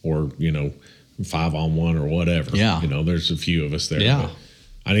or 5-on-1 or whatever. Yeah. There's a few of us there. Yeah. But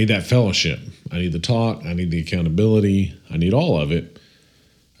I need that fellowship. I need the talk. I need the accountability. I need all of it.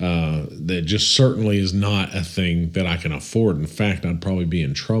 That just certainly is not a thing that I can afford. In fact, I'd probably be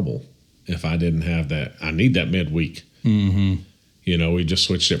in trouble if I didn't have that. I need that midweek. Mm-hmm. We just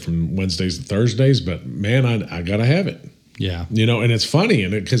switched it from Wednesdays to Thursdays, but man, I got to have it. Yeah. And it's funny,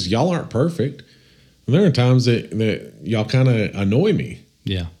 because y'all aren't perfect. And there are times that y'all kind of annoy me.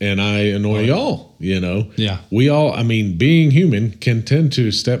 Yeah. And I annoy y'all, Yeah. We all, being human can tend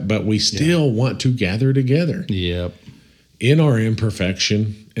to but we still want to gather together. Yep. In our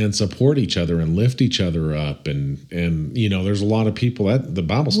imperfection and support each other and lift each other up. And there's a lot of people that the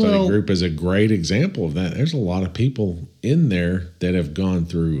Bible study group is a great example of that. There's a lot of people in there that have gone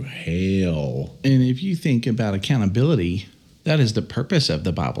through hell. And if you think about accountability, that is the purpose of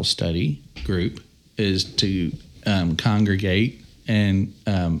the Bible study group, is to congregate and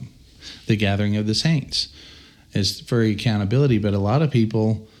the gathering of the saints. Is for accountability, but a lot of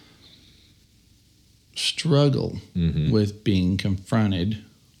people struggle with being confronted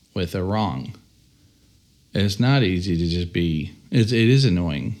with a wrong. It's not easy to just be. It is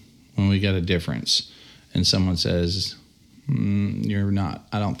annoying when we got a difference and someone says, "You're not.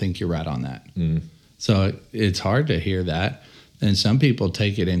 I don't think you're right on that." So it's hard to hear that. And some people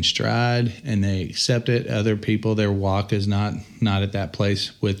take it in stride and they accept it. Other people, their walk is not at that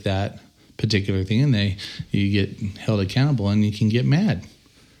place with that particular thing, and you get held accountable, and you can get mad.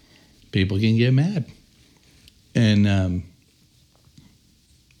 People can get mad. And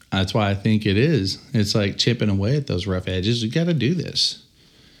that's why I think it's like chipping away at those rough edges. You got to do this.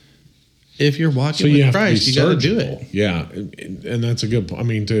 If you're walking with Christ, you got to do it. Yeah, and that's a good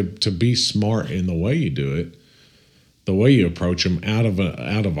point. To be smart in the way you do it, the way you approach them, out of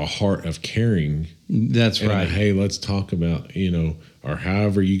a heart of caring. That's right. Hey, let's talk about, or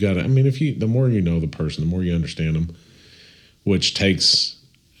however you got to. The more you know the person, the more you understand them, which takes.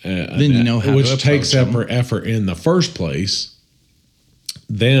 Then how which takes effort in the first place.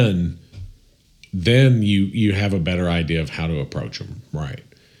 Then you have a better idea of how to approach them, right?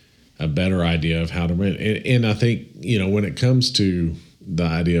 A better idea of how to win. And I think when it comes to the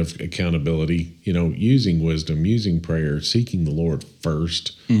idea of accountability, using wisdom, using prayer, seeking the Lord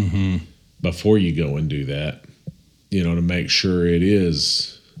first before you go and do that, to make sure it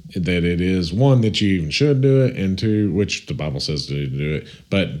is one, that you even should do it, and two, which the Bible says to do it,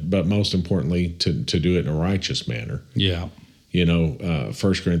 but most importantly to do it in a righteous manner. Yeah. 1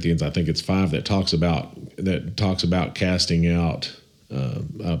 Corinthians, I think it's 5, that talks about casting out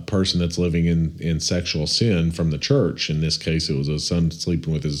a person that's living in sexual sin from the church. In this case, it was a son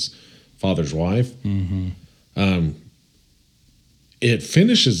sleeping with his father's wife. It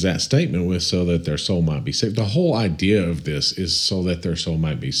finishes that statement with, so that their soul might be saved. The whole idea of this is so that their soul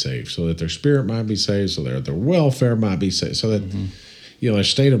might be saved, so that their spirit might be saved, so that their welfare might be saved, so that their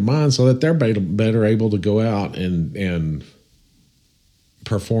state of mind, so that they're better able to go out and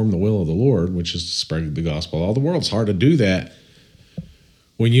perform the will of the Lord, which is to spread the gospel of all the world. It's hard to do that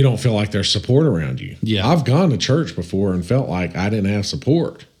when you don't feel like there's support around you. Yeah. I've gone to church before and felt like I didn't have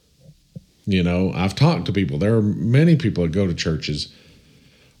support. I've talked to people. There are many people that go to churches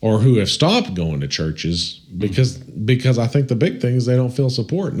or who have stopped going to churches because I think the big thing is they don't feel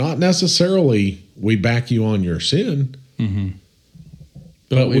support. Not necessarily we back you on your sin,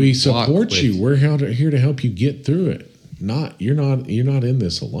 but we support you. We're here to help you get through it. You're not in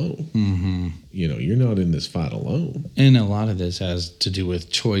this alone. You're not in this fight alone. And a lot of this has to do with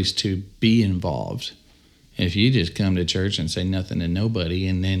choice to be involved. If you just come to church and say nothing to nobody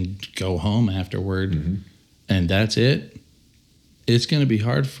and then go home afterward and that's it, it's going to be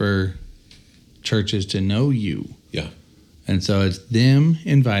hard for churches to know you. Yeah. And so it's them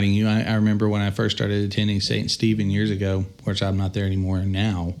inviting you. I remember when I first started attending St. Stephen years ago, which I'm not there anymore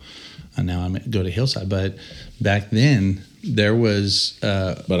now. Now I go to Hillside. But back then, there was...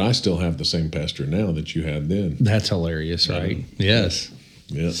 but I still have the same pastor now that you had then. That's hilarious, right? Yes.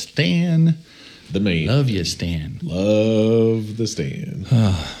 Yeah. Stan... The man. Love you, Stan. Love the Stan.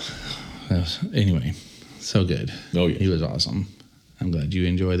 Anyway, so good. Oh, yeah. He was awesome. I'm glad you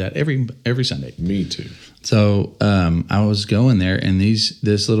enjoy that every Sunday. Me too. So I was going there, and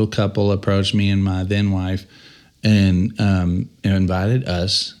this little couple approached me and my then wife, and invited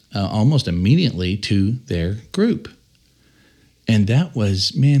us almost immediately to their group. And that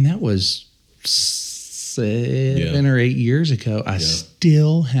was 7 or 8 years ago. I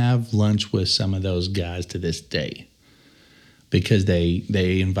still have lunch with some of those guys to this day because they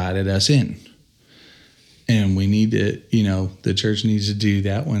invited us in. And we need to, the church needs to do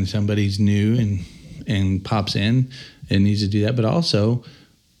that when somebody's new and pops in and needs to do that. But also,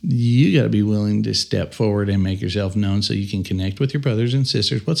 you got to be willing to step forward and make yourself known so you can connect with your brothers and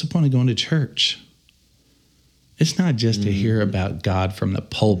sisters. What's the point of going to church? It's not just to hear about God from the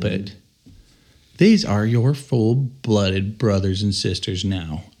pulpit. These are your full-blooded brothers and sisters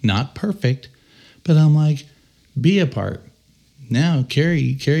now. Not perfect, but I'm like, be a part. Now,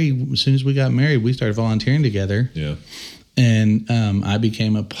 Carrie, as soon as we got married, we started volunteering together. Yeah. And I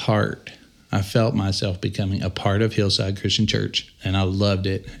became a part. I felt myself becoming a part of Hillside Christian Church, and I loved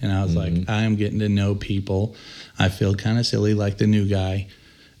it. And I was like, I am getting to know people. I feel kind of silly, like the new guy,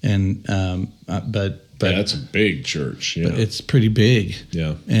 and but that's a big church. Yeah, but it's pretty big.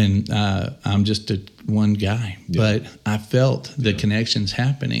 Yeah, and I'm just one guy, but I felt the connections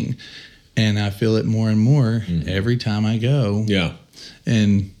happening, and I feel it more and more every time I go. Yeah,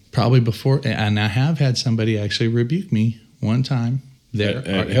 and probably before, and I have had somebody actually rebuke me one time. There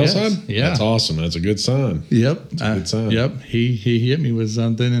at Hillside? Yes. Yeah. That's awesome. That's a good sign. Yep. That's a good sign. Yep. He hit me with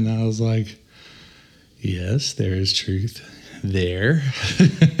something, and I was like, yes, there is truth there.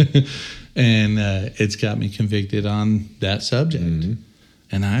 And it's got me convicted on that subject.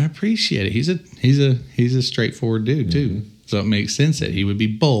 And I appreciate it. He's a straightforward dude, too. So it makes sense that he would be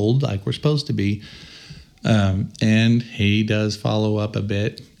bold like we're supposed to be. And he does follow up a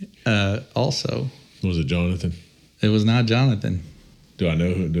bit also. Was it Jonathan? It was not Jonathan. Do I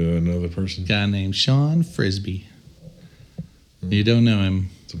know the person? A guy named Sean Frisbee. You don't know him.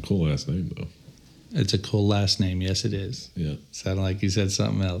 It's a cool last name, though. It's a cool last name. Yes, it is. Yeah. Sounded like you said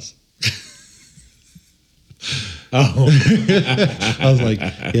something else. Oh. I was like,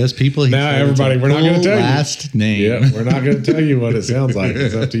 yes, people. Now, everybody, we're not going to tell you. Last name. Yeah, we're not going to tell you what it sounds like.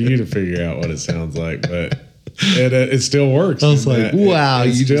 It's up to you to figure out what it sounds like. But it still works. I was like, wow,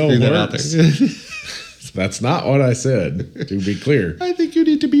 you still just threw that out there. That's not what I said, to be clear. I think you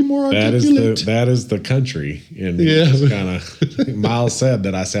need to be more articulate. That is the country. And kind of Miles said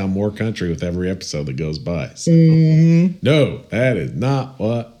that I sound more country with every episode that goes by. So, no, that is not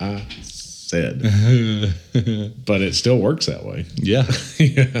what I said. But it still works that way. Yeah.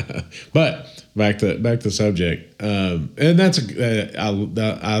 Yeah. But back to the subject. And that's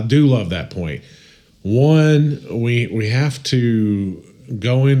I do love that point. One, we have to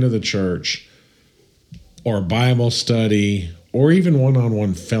go into the church or Bible study, or even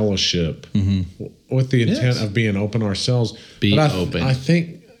one-on-one fellowship with the intent of being open ourselves. Open. I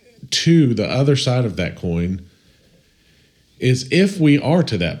think, too, the other side of that coin is if we are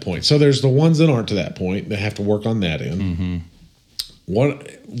to that point. So there's the ones that aren't to that point that have to work on that end.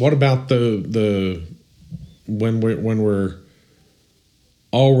 What about the when we're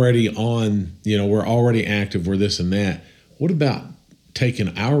already on, we're already active, we're this and that. What about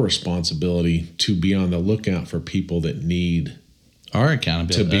taking our responsibility to be on the lookout for people that need our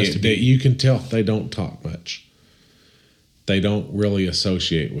accountability that you can tell they don't talk much. They don't really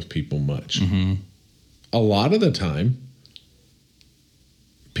associate with people much. A lot of the time,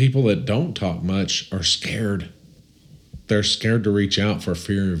 people that don't talk much are scared. They're scared to reach out for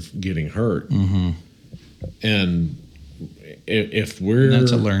fear of getting hurt. And if we're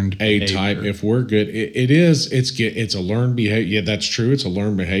that's a learned type, if we're good, it's a learned behavior. Yeah, that's true. It's a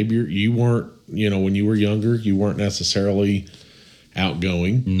learned behavior. You weren't, when you were younger, you weren't necessarily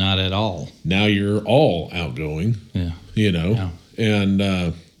outgoing. Not at all. Now you're all outgoing. Yeah. Yeah. And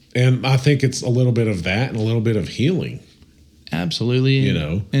I think it's a little bit of that and a little bit of healing. Absolutely.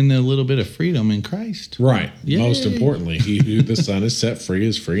 And a little bit of freedom in Christ. Right. Yay. Most importantly, he who the Son is set free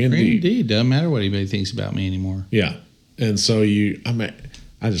is free indeed. Free indeed. Doesn't matter what anybody thinks about me anymore. Yeah. And so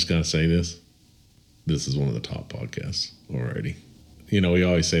I just got to say this. This is one of the top podcasts already. We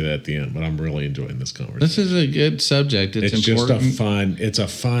always say that at the end, but I'm really enjoying this conversation. This is a good subject. It's important. It's a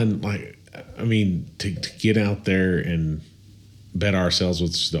fun, to get out there and bet ourselves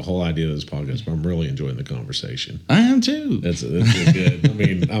with the whole idea of this podcast, but I'm really enjoying the conversation. I am too. That's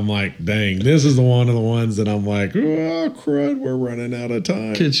good. I'm like, dang, this is one of the ones that I'm like, oh, crud, we're running out of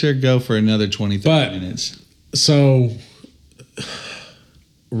time. Could sure go for another 20, 30 minutes. So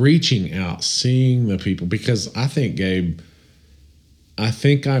reaching out, seeing the people, because I think, Gabe,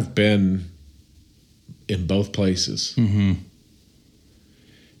 I've been in both places.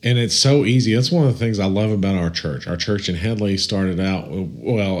 And it's so easy. That's one of the things I love about our church. Our church in Headley started out, with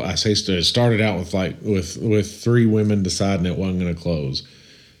 3 women deciding it wasn't going to close.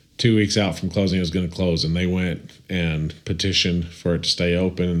 2 weeks out from closing, it was going to close, and they went and petitioned for it to stay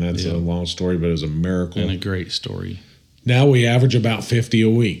open, and that's a long story, but it was a miracle. And a great story. Now we average about 50 a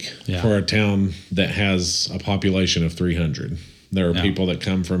week for a town that has a population of 300. There are people that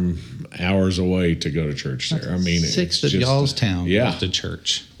come from hours away to go to church there. I mean, sixth of y'all's town goes to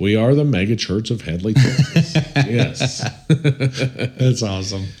church. We are the mega church of Headley, Texas. Yes. That's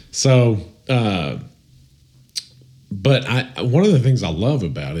awesome. So, but one of the things I love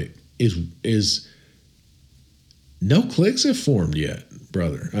about it is no cliques have formed yet,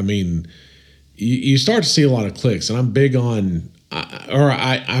 brother. I mean, you start to see a lot of cliques, and I'm big on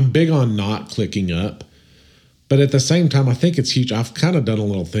not clicking up. But at the same time, I think it's huge. I've kind of done a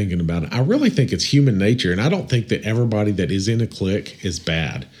little thinking about it. I really think it's human nature, and I don't think that everybody that is in a clique is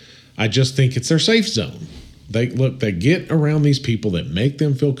bad. I just think it's their safe zone. They get around these people that make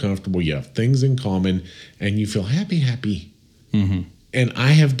them feel comfortable. You have things in common, and you feel happy. Mm-hmm. And I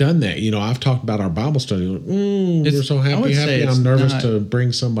have done that. You know, I've talked about our Bible study. Like, we're so happy. I'm nervous to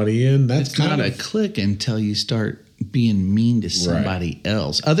bring somebody in. That's not a clique until you start being mean to somebody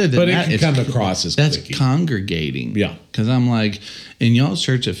else. Other than that, it can come across as that's cliquey. Congregating. Yeah. Because I'm like, in y'all's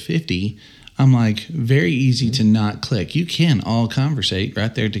church of 50, I'm like, very easy to not click. You can all conversate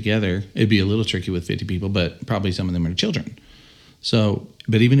right there together. It'd be a little tricky with 50 people, but probably some of them are children. So,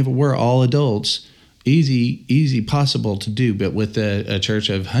 but even if we're all adults, easy possible to do. But with a church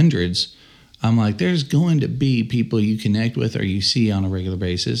of hundreds, I'm like, there's going to be people you connect with or you see on a regular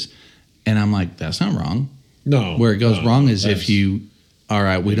basis. And I'm like, that's not wrong. No. Where it goes wrong is if you, all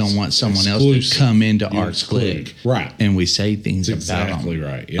right, we don't want someone else to come into our clique. Right. And we say things that's about exactly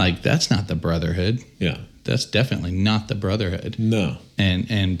them. Right. Yeah. Like, that's not the brotherhood. Yeah. That's definitely not the brotherhood. No.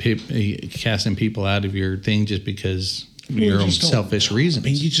 And casting people out of your thing just because your own selfish reasons. I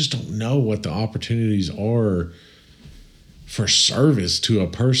mean, you just don't know what the opportunities are for service to a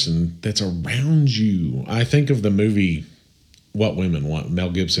person that's around you. I think of the movie What Women Want. Mel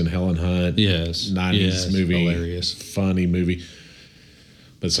Gibson, Helen Hunt. Yes. 90s movie. Hilarious. Funny movie.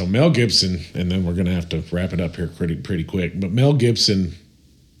 But so Mel Gibson, and then we're going to have to wrap it up here pretty quick. But Mel Gibson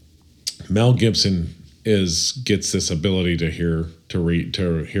gets this ability to hear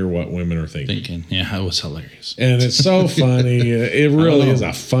what women are thinking. Yeah, it was hilarious. And it's so funny. It really is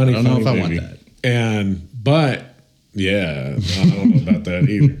a funny movie. I don't know if I want that. But yeah, I don't know about that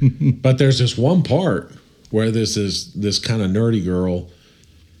either. But there's this one part where this kind of nerdy girl,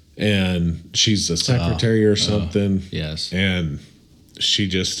 and she's a secretary or something. Yes. And she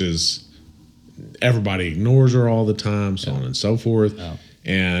just is, everybody ignores her all the time, so on and so forth. Oh.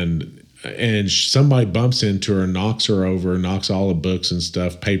 And somebody bumps into her, knocks her over, knocks all the books and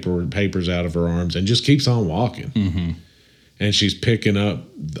stuff, papers out of her arms, and just keeps on walking. Mm-hmm. And she's picking up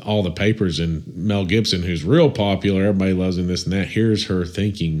all the papers, and Mel Gibson, who's real popular, everybody loves him, this and that, hears her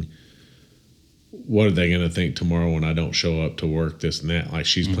thinking, what are they going to think tomorrow when I don't show up to work, this and that? Like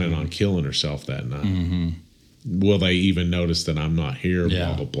she's planning on killing herself that night. Mm-hmm. Will they even notice that I'm not here?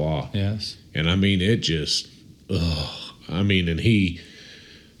 Blah, blah, blah. Yes. And I mean, it just, and he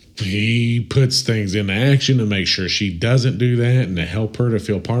puts things into action to make sure she doesn't do that and to help her to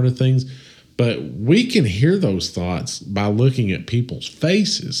feel part of things. But we can hear those thoughts by looking at people's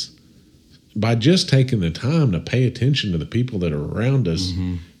faces, by just taking the time to pay attention to the people that are around us,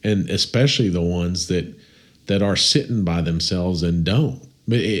 and especially the ones that are sitting by themselves and don't.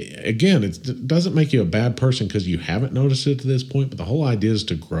 But it doesn't make you a bad person because you haven't noticed it to this point. But the whole idea is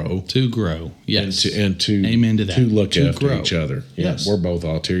to grow. To grow, yes. And to amen to that. To look after each other. Yes. We're both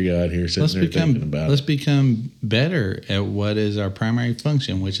all teary-eyed here thinking about it. Let's become better at what is our primary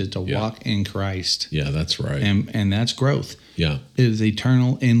function, which is to walk in Christ. Yeah, that's right. And that's growth. Yeah. It is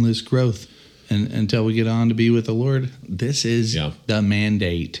eternal, endless growth. And until we get on to be with the Lord, this is the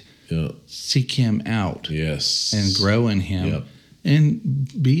mandate. Yeah. Seek Him out. Yes. And grow in Him. Yep.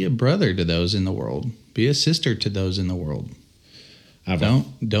 And be a brother to those in the world. Be a sister to those in the world.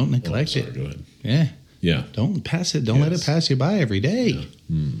 Don't neglect it. Go ahead. Yeah. Yeah. Don't pass it. Don't let it pass you by every day. Yeah.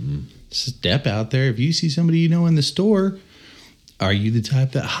 Mm-hmm. Step out there. If you see somebody you know in the store, are you the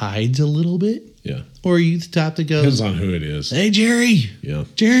type that hides a little bit? Yeah. Or are you the type that goes, depends on who it is. Hey, Jerry. Yeah.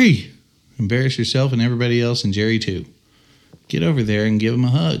 Jerry. Embarrass yourself and everybody else, and Jerry too. Get over there and give him a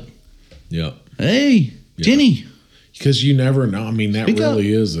hug. Yeah. Hey, Jenny. Because you never know. I mean, that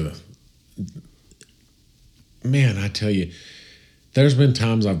really is man, I tell you, there's been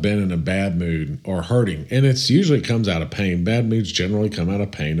times I've been in a bad mood or hurting, and it's usually comes out of pain. Bad moods generally come out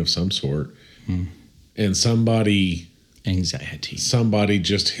of pain of some sort. And anxiety. Somebody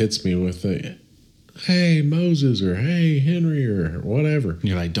just hits me with hey, Moses, or hey, Henry, or whatever.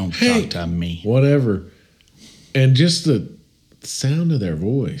 You're like, don't talk to me. Whatever. And just the sound of their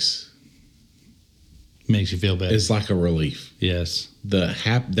voice makes you feel better. It's like a relief. Yes. They're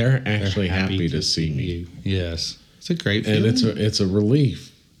actually happy to see me. You. Yes. It's a great feeling. And it's a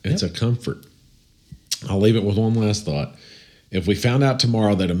relief. It's a comfort. I'll leave it with one last thought. If we found out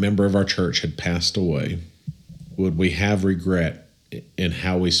tomorrow that a member of our church had passed away, would we have regret in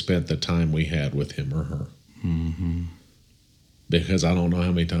how we spent the time we had with him or her? Mm-hmm. Because I don't know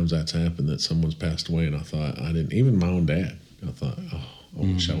how many times that's happened that someone's passed away and I thought, I didn't, even my own dad, I thought, oh, I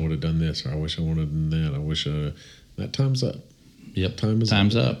wish I would have done this, or I wish I would have done that. I wish that time's up. Yep. Time's up.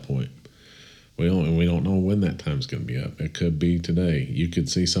 At that point. We don't know when that time's going to be up. It could be today. You could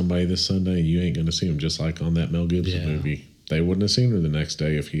see somebody this Sunday and you ain't going to see them, just like on that Mel Gibson movie. They wouldn't have seen her the next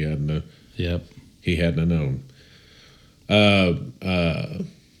day if he hadn't have known.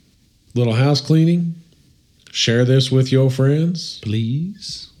 Little house cleaning. Share this with your friends.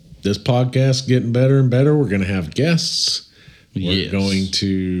 Please. This podcast's getting better and better. We're going to have guests. We're Yes. going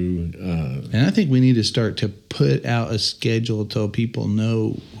to... and I think we need to start to put out a schedule so people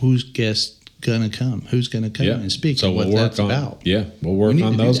know who's guests going to come, who's going to come and speak, so what that's about. Yeah, we'll work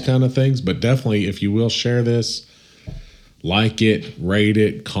on those kind of things. But definitely, if you will share this, like it, rate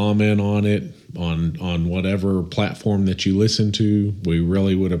it, comment on it, on whatever platform that you listen to. We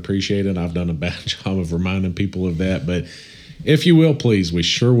really would appreciate it. I've done a bad job of reminding people of that. But if you will, please, we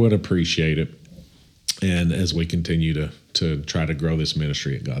sure would appreciate it. And as we continue to try to grow this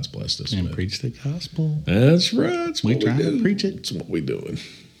ministry that God's blessed us and with. preach the gospel. That's right. That's what we try do. to preach it. That's what we're doing.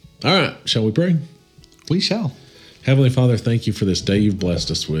 All right. Shall we pray? We shall. Heavenly Father, thank you for this day you've blessed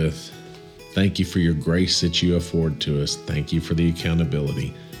us with. Thank you for your grace that you afford to us. Thank you for the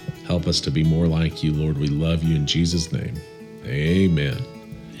accountability. Help us to be more like you, Lord. We love you in Jesus' name. Amen.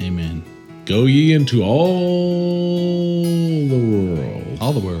 Amen. Go ye into all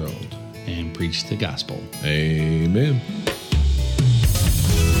the world. And preach the gospel. Amen.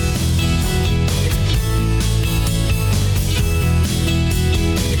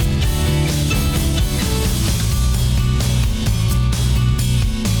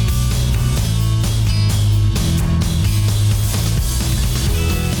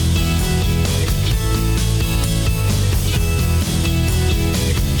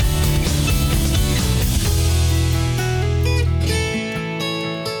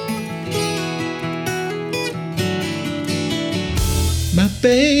 My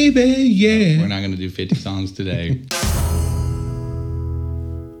baby, yeah. We're not going to do 50 songs today.